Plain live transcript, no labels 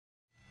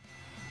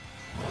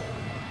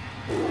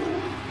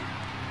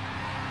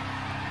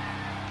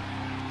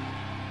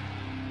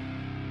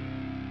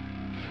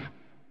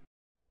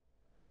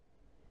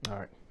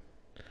Alright.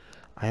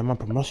 I am on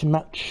promotion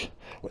match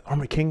with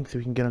Armor King so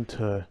we can get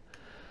into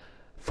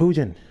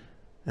Fujin.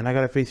 And I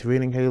gotta face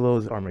Reigning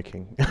Halo's Armor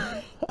King.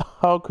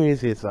 How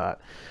crazy is that?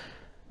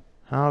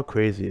 How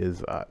crazy is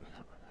that?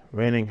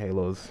 Reigning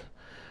Halo's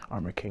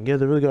Armor King. Yeah,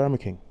 the really good Armor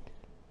King.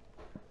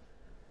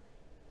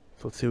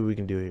 So let's see what we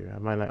can do here. I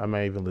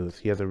might even lose.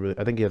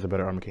 I think he has a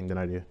better Armor King than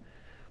I do.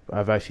 But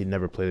I've actually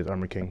never played as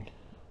Armor King.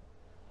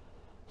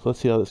 So let's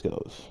see how this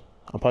goes.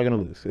 I'm probably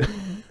gonna lose.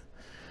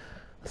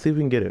 Let's see if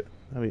we can get it.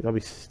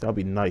 That'll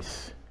be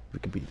nice if we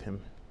can beat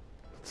him.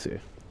 Let's see.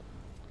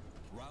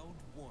 Round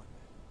one.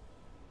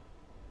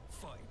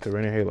 Fight. The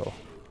Reigning Halo.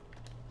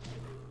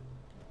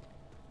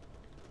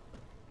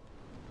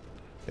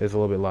 It's a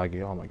little bit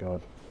laggy. Oh my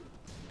god.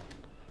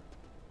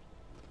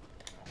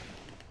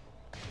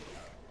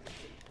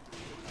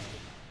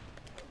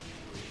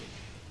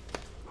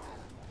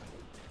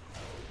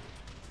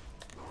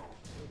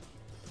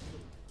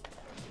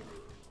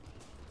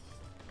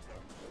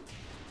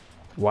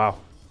 Wow.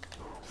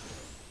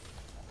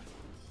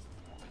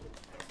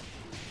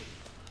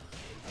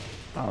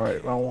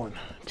 Alright, round one.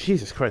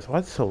 Jesus Christ, why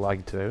is it so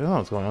laggy today? I don't know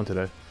what's going on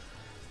today.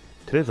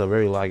 Today's a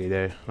very laggy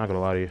day, not gonna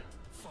lie to you.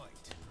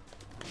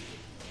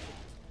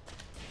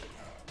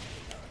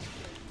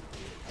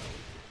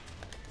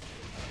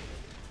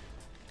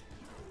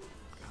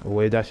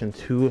 Away dash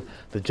into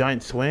the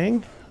giant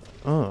swing.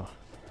 Oh.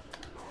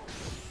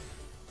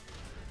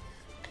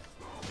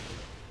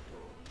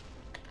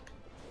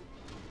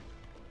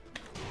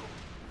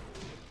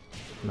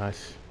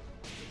 Nice.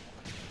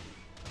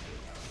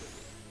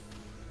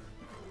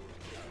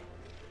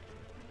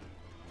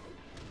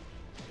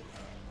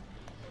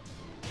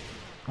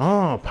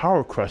 Oh,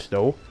 power crush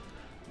though.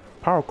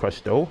 Power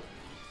crush though.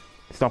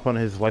 Stomp on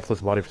his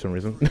lifeless body for some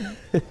reason.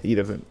 He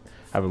doesn't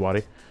have a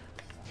body.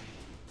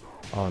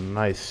 Oh,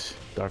 nice.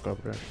 Dark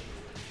upper.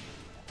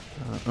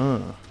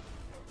 Oh.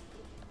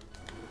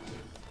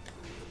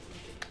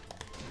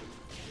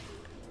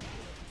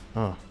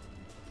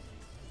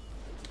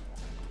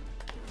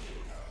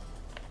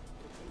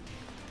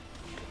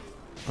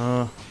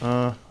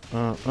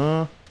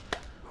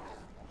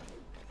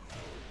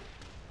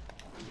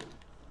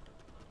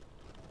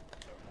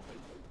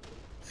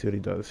 See what he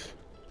does.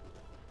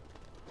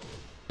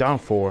 Down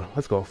 4.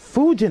 Let's go.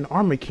 Fujin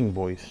Armor King,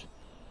 boys.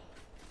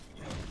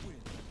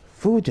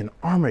 Fujin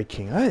Armor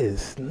King. That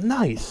is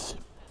nice.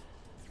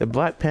 The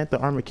Black Panther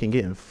Armor King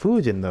getting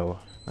Fujin, though.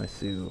 I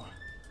see.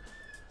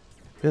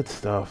 Good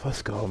stuff.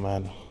 Let's go,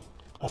 man.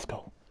 Let's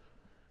go.